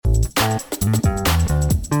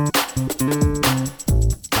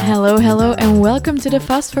Welcome to the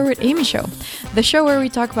FastForwardAmy show, the show where we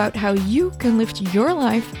talk about how you can lift your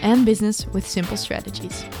life and business with simple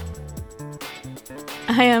strategies.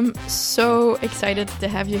 I am so excited to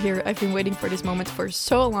have you here. I've been waiting for this moment for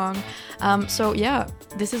so long.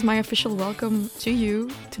 This is my official welcome to you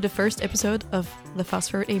to the first episode of the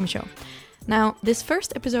FastForwardAmy show. Now, this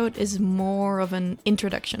first episode is more of an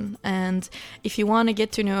introduction, and if you want to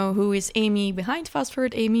get to know who is Amy behind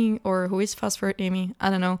FastForwardAmy, or who is FastForwardAmy, I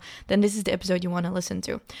don't know, then this is the episode you want to listen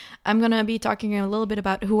to. I'm going to be talking a little bit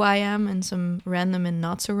about who I am and some random and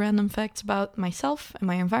not so random facts about myself and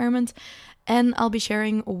my environment, and I'll be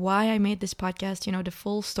sharing why I made this podcast, the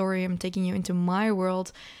full story. I'm taking you into my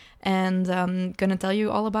world, and I'm going to tell you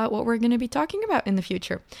all about what we're going to be talking about in the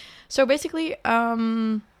future. So basically,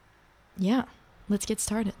 let's get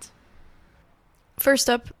started. First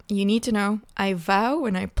up, you need to know, I vow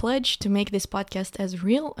and I pledge to make this podcast as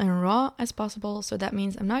real and raw as possible. So that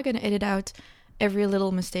means I'm not going to edit out every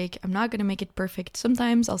little mistake. I'm not going to make it perfect.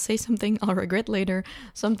 Sometimes I'll say something I'll regret later.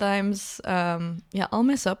 Sometimes, I'll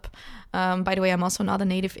mess up. By the way, I'm also not a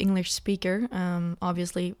native English speaker.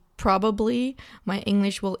 Obviously, probably my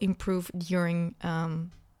English will improve during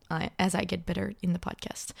as I get better in the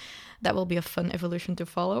podcast. That will be a fun evolution to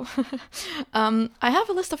follow. I have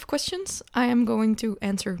a list of questions I am going to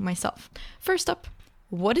answer myself. First up,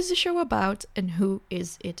 what is the show about and who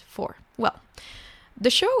is it for? Well, the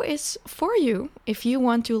show is for you if you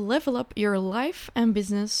want to level up your life and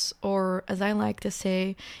business, or as I like to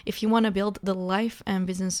say, if you want to build the life and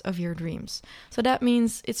business of your dreams. So that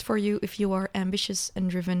means it's for you if you are ambitious and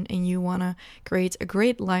driven and you want to create a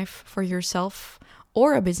great life for yourself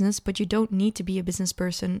or a business, but you don't need to be a business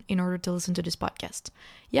person in order to listen to this podcast.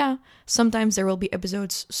 Yeah, sometimes there will be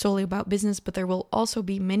episodes solely about business, but there will also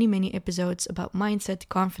be many, many episodes about mindset,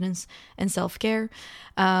 confidence, and self-care.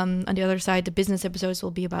 On the other side, the business episodes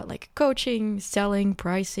will be about like coaching, selling,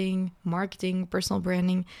 pricing, marketing, personal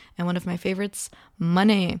branding, and one of my favorites,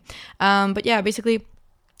 money. Basically,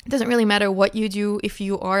 it doesn't really matter what you do if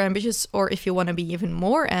you are ambitious or if you want to be even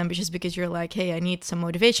more ambitious because you're like, hey, I need some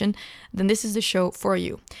motivation, then this is the show for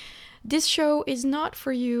you. This show is not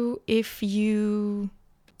for you if you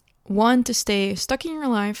want to stay stuck in your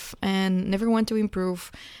life and never want to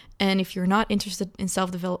improve, and if you're not interested in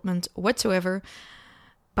self-development whatsoever.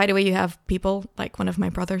 By the way, you have people, like one of my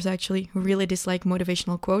brothers actually, who really dislike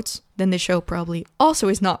motivational quotes, then the show probably also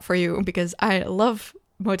is not for you, because I love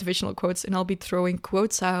motivational quotes and I'll be throwing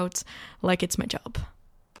quotes out like it's my job.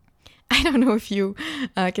 I don't know if you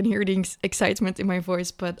can hear the excitement in my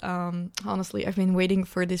voice, but honestly, I've been waiting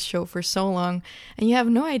for this show for so long, and you have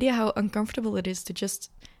no idea how uncomfortable it is to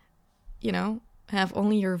just, have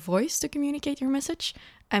only your voice to communicate your message.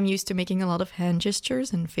 I'm used to making a lot of hand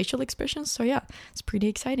gestures and facial expressions, so yeah, it's pretty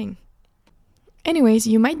exciting. Anyways,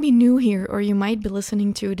 you might be new here, or you might be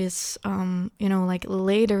listening to this,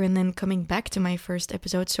 later and then coming back to my first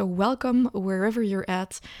episode. So welcome wherever you're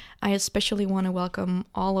at. I especially want to welcome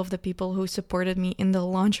all of the people who supported me in the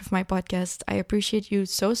launch of my podcast. I appreciate you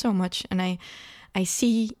so, so much. And I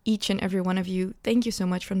see each and every one of you. Thank you so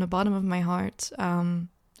much from the bottom of my heart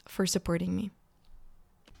for supporting me.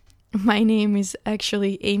 My name is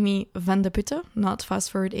actually Amy van de Putte, not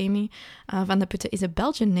FastForwardAmy. Van de Putte is a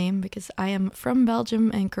Belgian name because I am from Belgium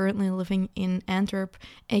and currently living in Antwerp,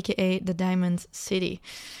 aka the Diamond City.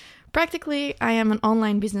 Practically, I am an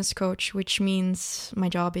online business coach, which means my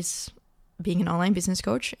job is being an online business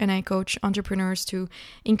coach, and I coach entrepreneurs to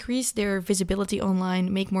increase their visibility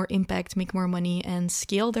online, make more impact, make more money, and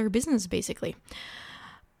scale their business, basically.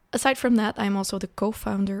 Aside from that, I'm also the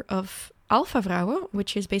co-founder of Alpha Vrouwen,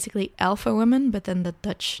 which is basically Alpha Women, but then the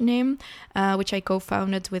Dutch name, which I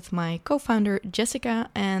co-founded with my co-founder Jessica.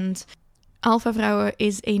 And Alpha Vrouwen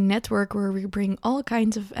is a network where we bring all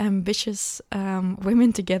kinds of ambitious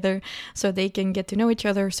women together so they can get to know each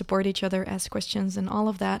other, support each other, ask questions, and all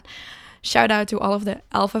of that. Shout out to all of the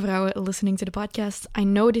Alpha Vrouwen listening to the podcast. I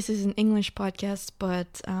know this is an English podcast,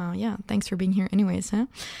 but thanks for being here anyways.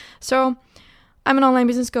 So I'm an online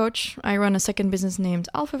business coach. I run a second business named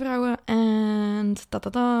Alpha Vrouwen, and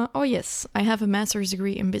oh yes, I have a master's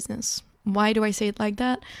degree in business. Why do I say it like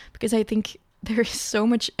that? Because I think there is so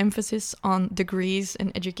much emphasis on degrees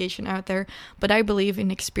and education out there, but I believe in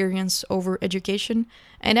experience over education,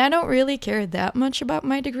 and I don't really care that much about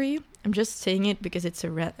my degree. I'm just saying it because it's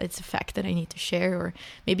a fact that I need to share, or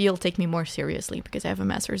maybe you'll take me more seriously because I have a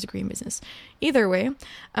master's degree in business. Either way,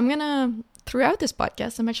 throughout this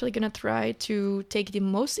podcast, I'm actually going to try to take the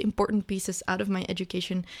most important pieces out of my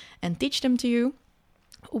education and teach them to you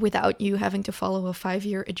without you having to follow a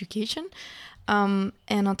 5-year education. And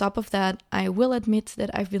on top of that, I will admit that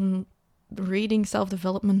I've been reading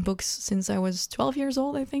self-development books since I was 12 years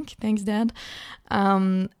old, I think. Thanks, Dad.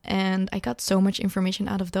 And I got so much information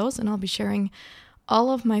out of those, and I'll be sharing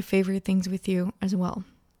all of my favorite things with you as well.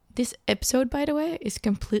 This episode, by the way, is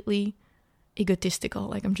completely egotistical.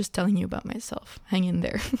 Like, I'm just telling you about myself. Hang in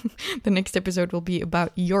there. The next episode will be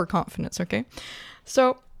about your confidence, okay?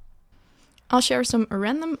 So I'll share some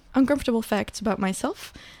random uncomfortable facts about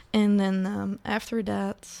myself, and then after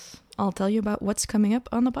that, I'll tell you about what's coming up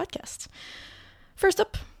on the podcast. First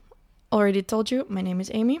up, already told you, my name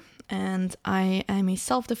is Amy, and I am a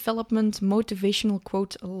self-development motivational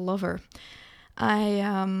quote lover.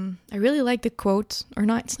 I really like the quote, or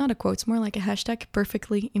not, it's not a quote, it's more like a hashtag,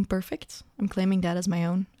 perfectly imperfect. I'm claiming that as my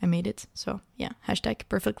own. I made it. So yeah, hashtag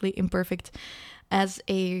perfectly imperfect. As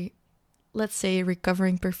a, let's say,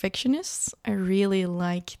 recovering perfectionist, I really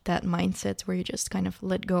like that mindset where you just kind of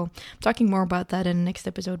let go. I'm talking more about that in the next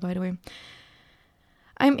episode, by the way.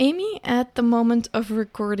 I'm Amy. At the moment of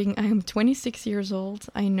recording, I am 26 years old.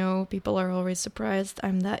 I know people are always surprised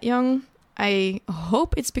I'm that young. I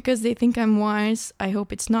hope it's because they think I'm wise. I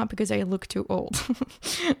hope it's not because I look too old.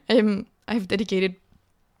 I've dedicated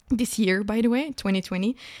this year, by the way,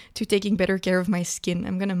 2020, to taking better care of my skin.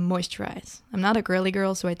 I'm gonna moisturize. I'm not a girly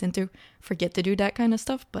girl, so I tend to forget to do that kind of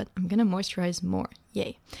stuff, but I'm gonna moisturize more.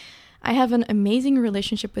 Yay. I have an amazing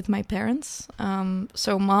relationship with my parents.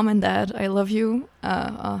 So Mom and Dad, I love you.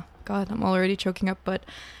 God, I'm already choking up, but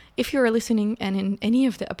if you're listening and in any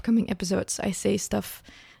of the upcoming episodes I say stuff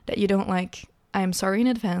that you don't like, I am sorry in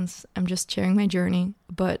advance. I'm just sharing my journey,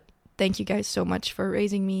 but thank you guys so much for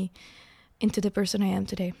raising me into the person I am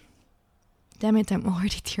today. Damn it, I'm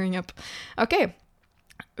already tearing up. Okay,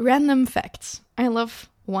 random facts. I love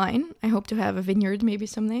wine. I hope to have a vineyard maybe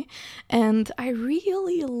someday. And I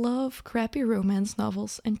really love crappy romance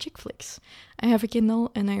novels and chick flicks. I have a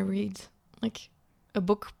Kindle and I read like a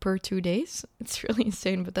book per 2 days. It's really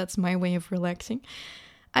insane, but that's my way of relaxing.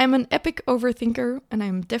 I'm an epic overthinker, and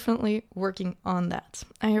I'm definitely working on that.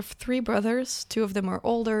 I have 3 brothers. 2 of them are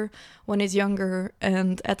older, 1 is younger,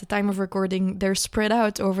 and at the time of recording, they're spread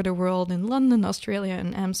out over the world in London, Australia,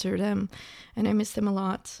 and Amsterdam, and I miss them a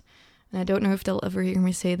lot. And I don't know if they'll ever hear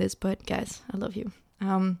me say this, but guys, I love you.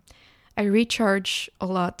 I recharge a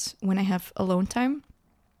lot when I have alone time,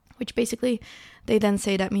 which basically, they then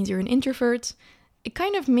say that means you're an introvert. It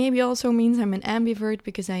kind of maybe also means I'm an ambivert,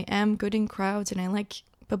 because I am good in crowds, and I like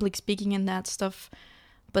public speaking and that stuff,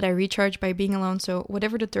 but I recharge by being alone. So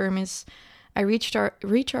whatever the term is, I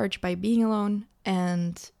recharge by being alone,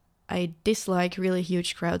 and I dislike really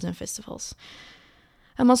huge crowds and festivals.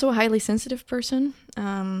 I'm also a highly sensitive person.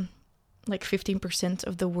 Like 15%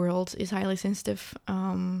 of the world is highly sensitive.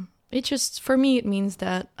 It just, for me, it means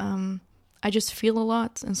that I just feel a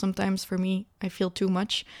lot, and sometimes for me, I feel too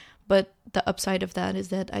much. But the upside of that is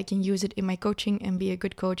that I can use it in my coaching and be a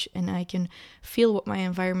good coach, and I can feel what my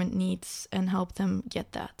environment needs and help them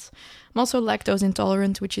get that. I'm also lactose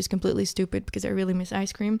intolerant, which is completely stupid because I really miss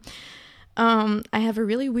ice cream. I have a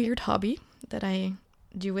really weird hobby that I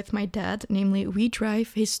do with my dad, namely we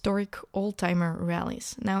drive historic old-timer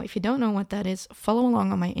rallies. Now, if you don't know what that is, follow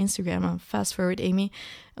along on my Instagram on FastForwardAmy.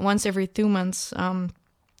 Once every 2 months,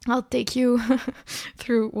 I'll take you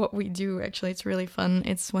through what we do. Actually, it's really fun.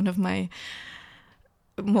 It's one of my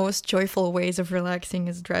most joyful ways of relaxing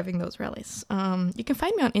is driving those rallies. You can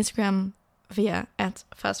find me on Instagram via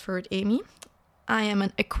 @FastForwardAmy. I am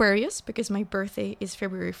an Aquarius because my birthday is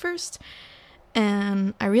February 1st,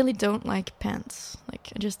 and I really don't like pants.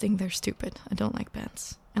 Like, I just think they're stupid. I don't like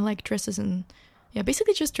pants. I like dresses and, yeah,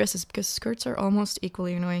 basically just dresses because skirts are almost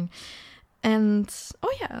equally annoying. And,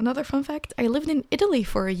 oh yeah, another fun fact, I lived in Italy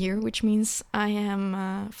for a year, which means I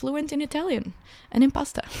am fluent in Italian and in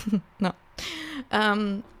pasta. No.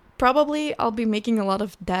 Probably I'll be making a lot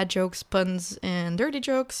of dad jokes, puns, and dirty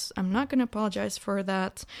jokes. I'm not going to apologize for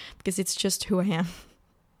that because it's just who I am.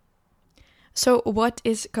 So what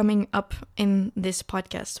is coming up in this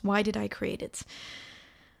podcast? Why did I create it?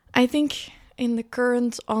 I think in the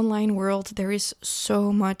current online world, there is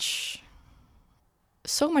so much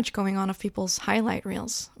going on of people's highlight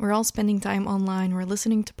reels. We're all spending time online, we're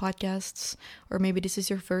listening to podcasts, or maybe this is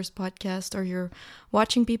your first podcast, or you're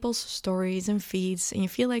watching people's stories and feeds, and you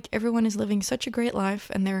feel like everyone is living such a great life,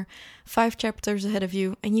 and they're 5 chapters ahead of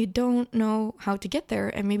you, and you don't know how to get there,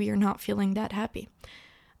 and maybe you're not feeling that happy.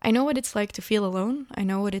 I know what it's like to feel alone. I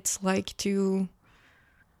know what it's like to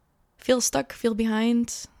feel stuck, feel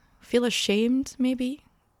behind, feel ashamed, maybe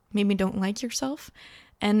don't like yourself,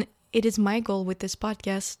 and it is my goal with this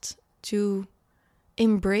podcast to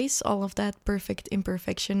embrace all of that perfect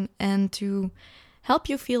imperfection and to help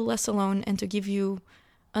you feel less alone and to give you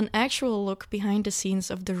an actual look behind the scenes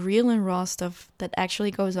of the real and raw stuff that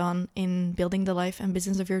actually goes on in building the life and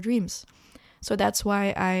business of your dreams. So that's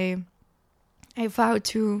why I vow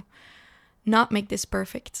to not make this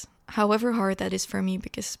perfect, however hard that is for me,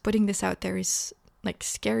 because putting this out there is like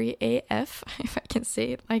scary AF, if I can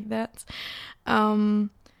say it like that.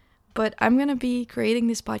 But I'm going to be creating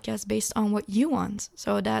this podcast based on what you want.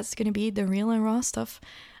 So that's going to be the real and raw stuff.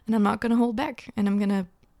 And I'm not going to hold back. And I'm going to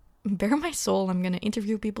bare my soul. I'm going to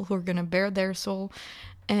interview people who are going to bare their soul.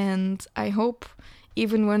 And I hope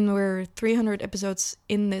even when we're 300 episodes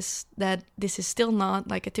in this, that this is still not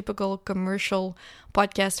like a typical commercial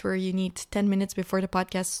podcast where you need 10 minutes before the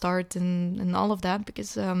podcast starts and all of that.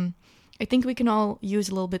 Because I think we can all use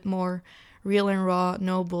a little bit more real and raw,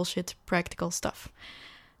 no bullshit, practical stuff.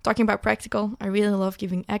 Talking about practical, I really love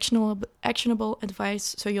giving actionable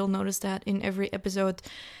advice. So you'll notice that in every episode,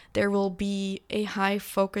 there will be a high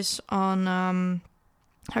focus on,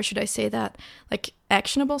 how should I say that? Like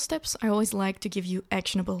actionable steps. I always like to give you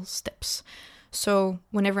actionable steps. So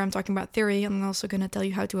whenever I'm talking about theory, I'm also going to tell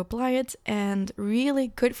you how to apply it. And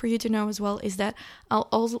really good for you to know as well is that I'll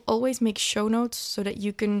always make show notes so that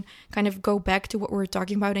you can kind of go back to what we're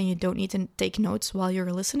talking about and you don't need to take notes while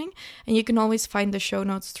you're listening. And you can always find the show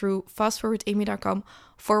notes through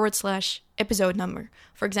fastforwardamy.com/episode number.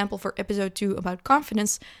 For example, for episode 2 about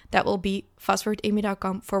confidence, that will be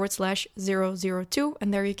fastforwardamy.com/002.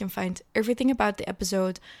 And there you can find everything about the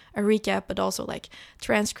episode, a recap, but also like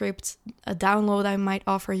transcripts, a download I might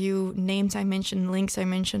offer you, names I mentioned, links I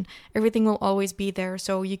mentioned. Everything will always be there.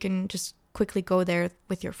 So you can just quickly go there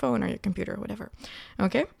with your phone or your computer or whatever.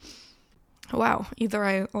 Okay? Wow. Either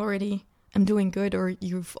I already am doing good or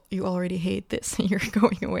you already hate this and you're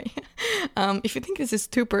going away. If you think this is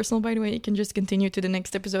too personal, by the way, you can just continue to the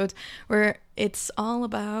next episode where it's all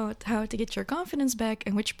about how to get your confidence back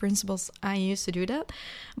and which principles I use to do that.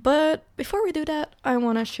 But before we do that, I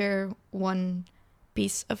want to share one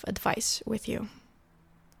piece of advice with you.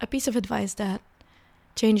 A piece of advice that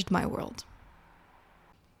changed my world.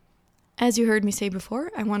 As you heard me say before,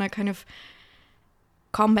 I want to kind of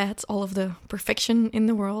combat all of the perfection in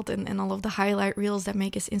the world and all of the highlight reels that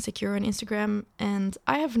make us insecure on Instagram. And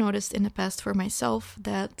I have noticed in the past for myself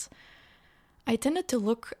that I tended to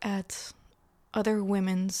look at other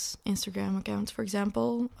women's Instagram accounts, for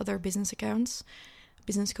example, other business accounts,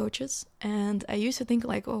 business coaches. And I used to think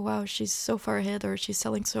like, oh, wow, she's so far ahead, or she's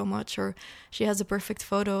selling so much, or she has the perfect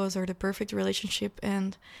photos or the perfect relationship.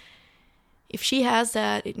 And if she has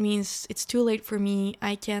that, it means it's too late for me.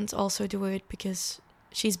 I can't also do it because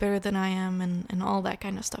she's better than I am and all that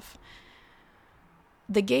kind of stuff.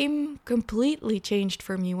 The game completely changed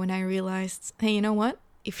for me when I realized, hey, you know what?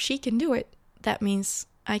 If she can do it, that means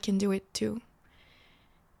I can do it too.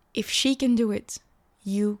 If she can do it,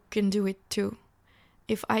 you can do it too.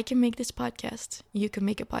 If I can make this podcast, you can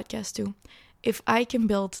make a podcast too. If I can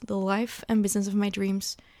build the life and business of my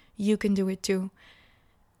dreams, you can do it too.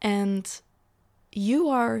 And you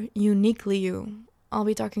are uniquely you. I'll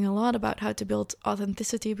be talking a lot about how to build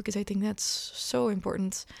authenticity because I think that's so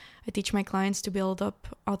important. I teach my clients to build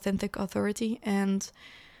up authentic authority, and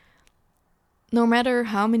no matter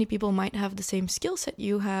how many people might have the same skill set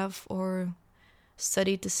you have or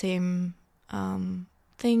studied the same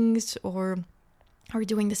things or are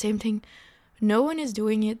doing the same thing, no one is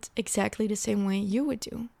doing it exactly the same way you would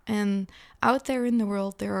do. And out there in the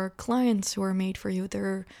world, there are clients who are made for you. There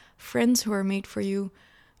are friends who are made for you.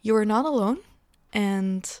 You are not alone.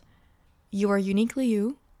 And you are uniquely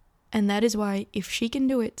you. And that is why if she can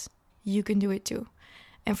do it, you can do it too.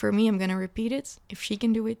 And for me, I'm going to repeat it. If she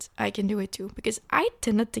can do it, I can do it too. Because I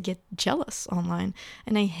tended to get jealous online.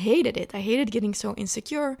 And I hated it. I hated getting so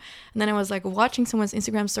insecure. And then I was like watching someone's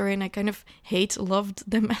Instagram story and I kind of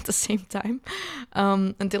loved them at the same time.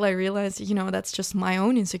 Until I realized, that's just my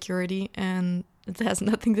own insecurity. And it has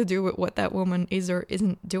nothing to do with what that woman is or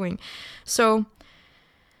isn't doing. So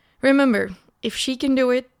remember, if she can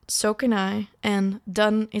do it, so can I. And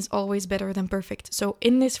done is always better than perfect. So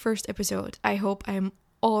in this first episode, I hope I'm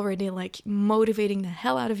already like motivating the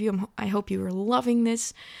hell out of you. I hope you are loving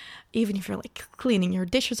this. Even if you're like cleaning your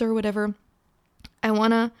dishes or whatever. I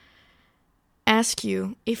want to ask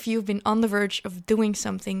you, if you've been on the verge of doing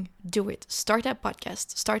something, do it. Start that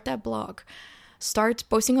podcast. Start that blog. Start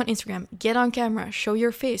posting on Instagram. Get on camera. Show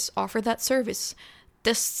your face. Offer that service.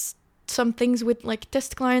 Test some things with like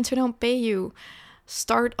test clients who don't pay you.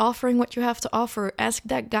 Start offering what you have to offer. Ask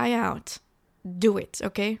that guy out. Do it,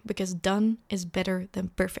 okay? Because done is better than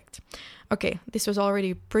perfect. Okay, this was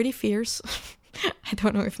already pretty fierce. I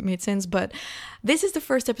don't know if it made sense, but this is the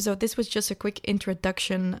first episode. This was just a quick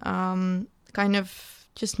introduction, kind of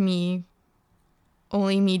just me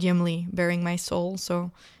only mediumly bearing my soul.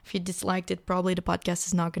 So if you disliked it, probably the podcast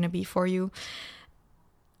is not going to be for you.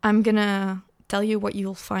 I'm going to tell you what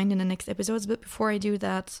you'll find in the next episodes. But before I do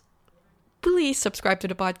that, please subscribe to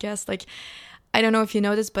the podcast. Like, I don't know if you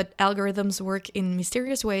know this, but algorithms work in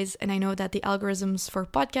mysterious ways. And I know that the algorithms for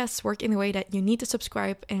podcasts work in a way that you need to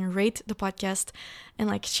subscribe and rate the podcast and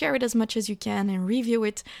like share it as much as you can and review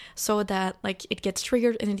it so that like it gets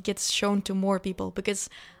triggered and it gets shown to more people, because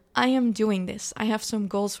I am doing this. I have some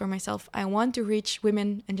goals for myself. I want to reach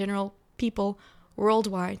women and general people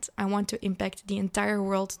worldwide. I want to impact the entire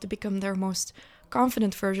world to become their most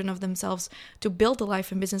confident version of themselves, to build the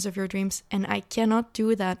life and business of your dreams. And I cannot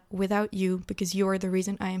do that without you, because you are the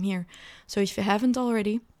reason I am here. So if you haven't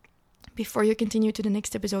already, before you continue to the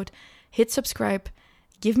next episode, hit subscribe,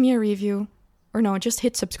 give me a review, or no, just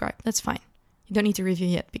hit subscribe. That's fine. You don't need to review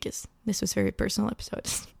yet, because this was a very personal episode.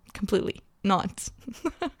 Completely not.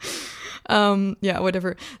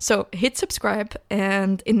 Whatever. So hit subscribe,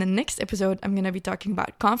 and in the next episode, I'm going to be talking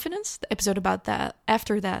about confidence. The episode about that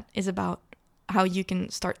after that is about how you can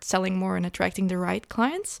start selling more and attracting the right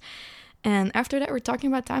clients. And after that, we're talking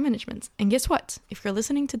about time management. And guess what? If you're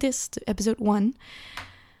listening to this, to episode 1,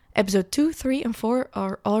 episode 2, 3, and 4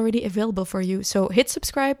 are already available for you. So hit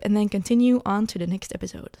subscribe and then continue on to the next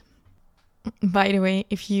episode. By the way,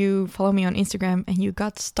 if you follow me on Instagram and you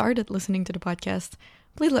got started listening to the podcast,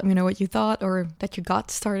 please let me know what you thought, or that you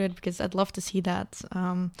got started, because I'd love to see that.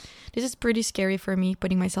 This is pretty scary for me,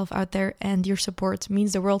 putting myself out there, and your support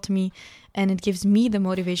means the world to me, and it gives me the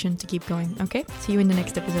motivation to keep going. Okay? See you in the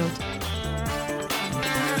next episode.